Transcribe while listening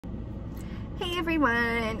Hey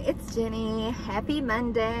everyone, it's Jenny. Happy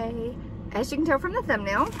Monday. As you can tell from the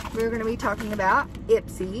thumbnail, we're going to be talking about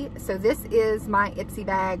Ipsy. So this is my Ipsy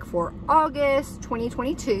bag for August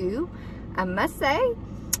 2022. I must say,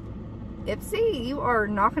 Ipsy, you are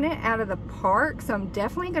knocking it out of the park. So I'm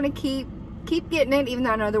definitely going to keep getting it, even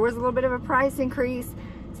though I know there was a little bit of a price increase.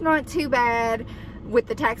 It's not too bad. With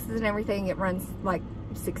the taxes and everything, it runs like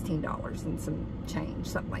 $16 and some change,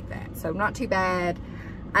 something like that. So not too bad.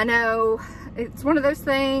 I know it's one of those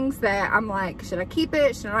things that I'm like, should I keep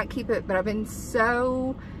it? Should I not keep it? But I've been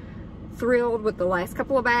so thrilled with the last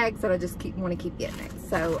couple of bags that I just want to keep getting it.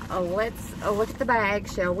 So let's look at the bag,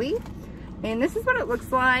 shall we? And this is what it looks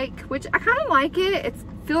like, which I kind of like it. It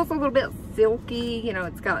feels a little bit silky. You know,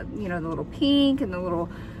 it's got, you know, the little pink and the little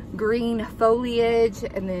green foliage.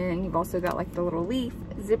 And then you've also got like the little leaf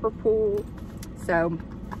zipper pull. So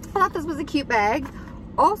I thought this was a cute bag.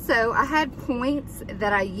 Also, I had points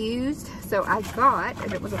that I used, so I got,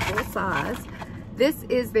 and it was a full size. This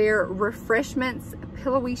is their Refreshments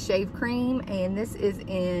Pillowy Shave Cream, and this is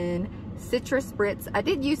in Citrus Spritz. I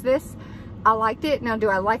did use this. I liked it. Now, do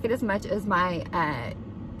I like it as much as my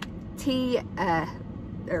Tree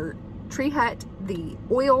Hut, the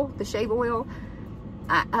oil, the shave oil?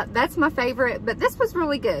 That's my favorite, but this was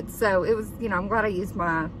really good. So it was, you know, I'm glad I used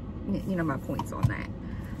my, you know, my points on that.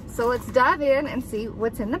 So let's dive in and see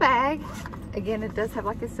what's in the bag. Again, it does have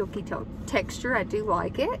like a silky texture. I do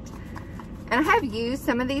like it. And I have used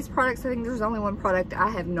some of these products. I think there's only one product I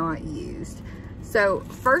have not used. So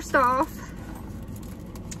first off,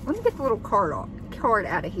 let me get the little card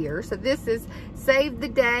out of here. So this is save the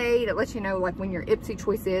date. It lets you know like when your Ipsy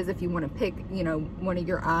choice is, if you want to pick, you know, one of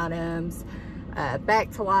your items.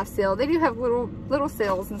 Back to life sale. They do have little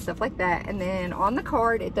sales and stuff like that. And then on the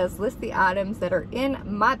card, it does list the items that are in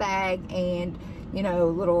my bag and, you know,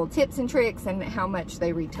 little tips and tricks and how much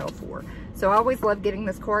they retail for. So I always love getting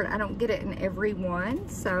this card. I don't get it in every one,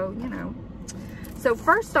 so, you know. So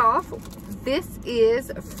first off, this is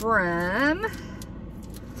from,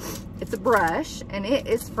 it's a brush, and it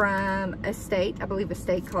is from Estate, I believe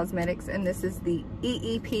Estate Cosmetics, and this is the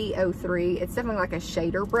EEP03. It's definitely like a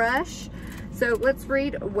shader brush. So let's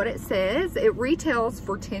read what it says. It retails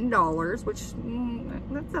for $10, which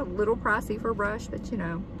that's a little pricey for a brush, but you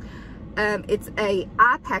know. It's a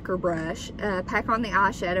eye packer brush. Pack on the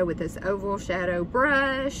eyeshadow with this oval shadow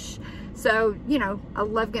brush. So, you know, I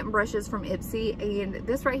love getting brushes from Ipsy, and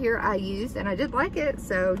this right here I used, and I did like it.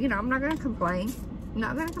 So, you know, I'm not going to complain. I'm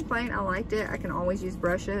not going to complain. I liked it. I can always use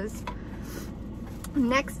brushes.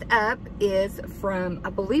 Next up is from, I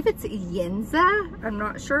believe it's Yensa. I'm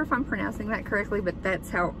not sure if I'm pronouncing that correctly, but that's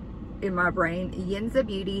how in my brain. Yensa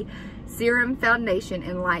Beauty Serum Foundation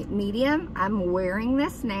in Light Medium. I'm wearing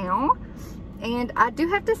this now, and I do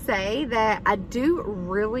have to say that I do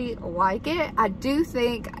really like it. I do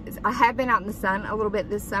think, I have been out in the sun a little bit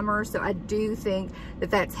this summer, so I do think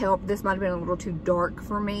that that's helped. This might have been a little too dark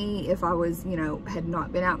for me if I was, you know, had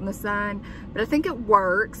not been out in the sun, but I think it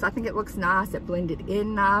works. I think it looks nice. It blended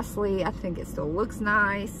in nicely. I think it still looks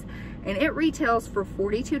nice, and it retails for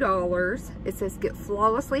 $42. It says get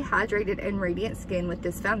flawlessly hydrated and radiant skin with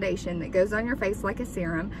this foundation that goes on your face like a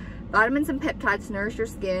serum. Vitamins and peptides nourish your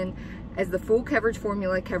skin as the full coverage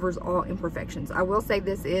formula covers all imperfections. I will say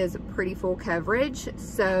this is pretty full coverage,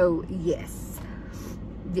 so yes,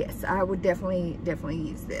 I would definitely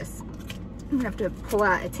use this. I'm gonna have to pull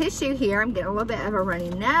out a tissue here. I'm getting a little bit of a runny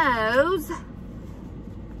nose.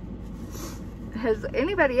 Has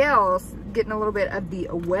anybody else getting a little bit of the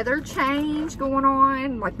weather change going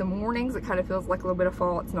on? Like the mornings, it kind of feels like a little bit of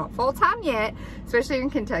fall. It's not fall time yet, especially in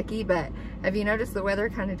Kentucky, but have you noticed the weather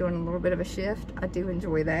kind of doing a little bit of a shift? I do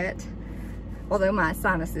enjoy that, although my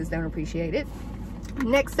sinuses don't appreciate it.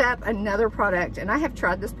 Next up, another product, and I have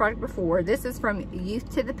tried this product before. This is from Youth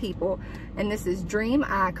to the People, and this is Dream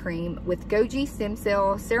Eye Cream with goji stem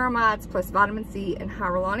cell ceramides plus vitamin C and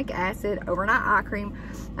hyaluronic acid overnight eye cream.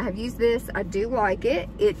 I have used this. I do like it.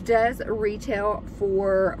 It does retail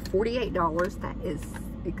for $48. That is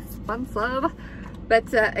expensive. But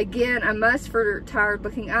again, a must for tired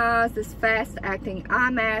looking eyes. This fast acting eye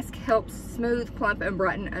mask helps smooth, plump, and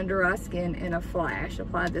brighten under eye skin in a flash.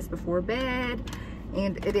 Applied this before bed,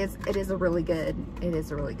 and it is a really good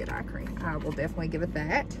eye cream. I will definitely give it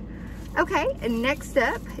that. Okay, and next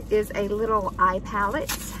up is a little eye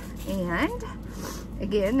palette, and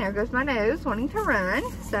again, there goes my nose wanting to run.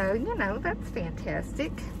 So, you know, that's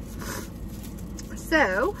fantastic.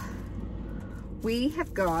 So we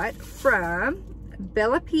have got from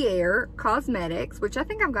Bellapierre Cosmetics, which I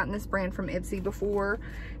think I've gotten this brand from Ipsy before,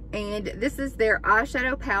 and this is their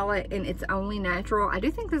eyeshadow palette, and it's only natural. I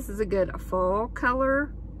do think this is a good fall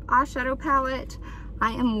color eyeshadow palette.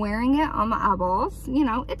 I am wearing it on my eyeballs. You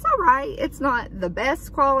know, it's all right. It's not the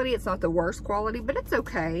best quality. It's not the worst quality, but it's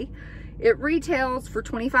okay. It retails for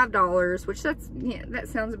 $25, which that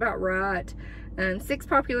sounds about right. 6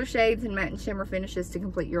 popular shades and matte and shimmer finishes to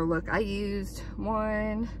complete your look. I used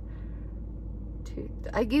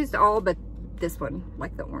I used all but this one,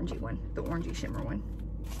 like the orangey one, the orangey shimmer one.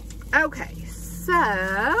 Okay,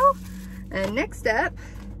 so next up,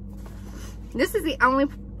 this is the only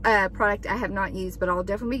product I have not used, but I'll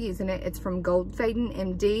definitely be using it. It's from Goldfaden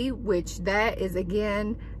MD, which that is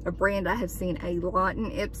again a brand I have seen a lot in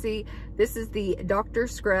Ipsy. This is the Dr.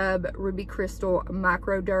 Scrub Ruby Crystal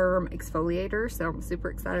Microderm Exfoliator, so I'm super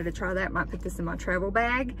excited to try that. Might put this in my travel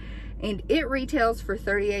bag. And it retails for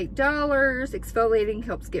 $38. Exfoliating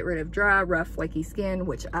helps get rid of dry, rough, flaky skin,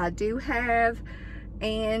 which I do have.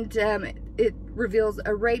 And it reveals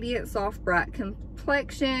a radiant, soft, bright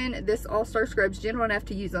complexion. This all-star scrub's gentle enough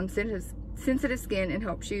to use on sensitive skin and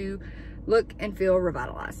helps you look and feel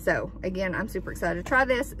revitalized. So again, I'm super excited to try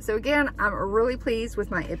this. So again, I'm really pleased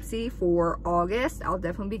with my Ipsy for August. I'll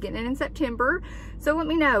definitely be getting it in September. So let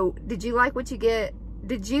me know, did you like what you get?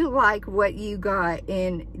 Did you like what you got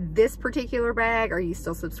in this particular bag? Are you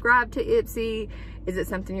still subscribed to Ipsy? Is it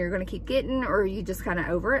something you're going to keep getting, or are you just kind of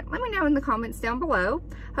over it? Let me know in the comments down below.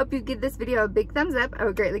 Hope you give this video a big thumbs up. I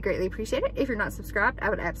would greatly, greatly appreciate it. If you're not subscribed, I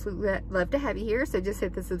would absolutely love to have you here. So just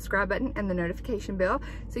hit the subscribe button and the notification bell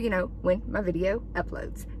so you know when my video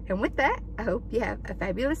uploads. And with that, I hope you have a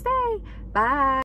fabulous day. Bye.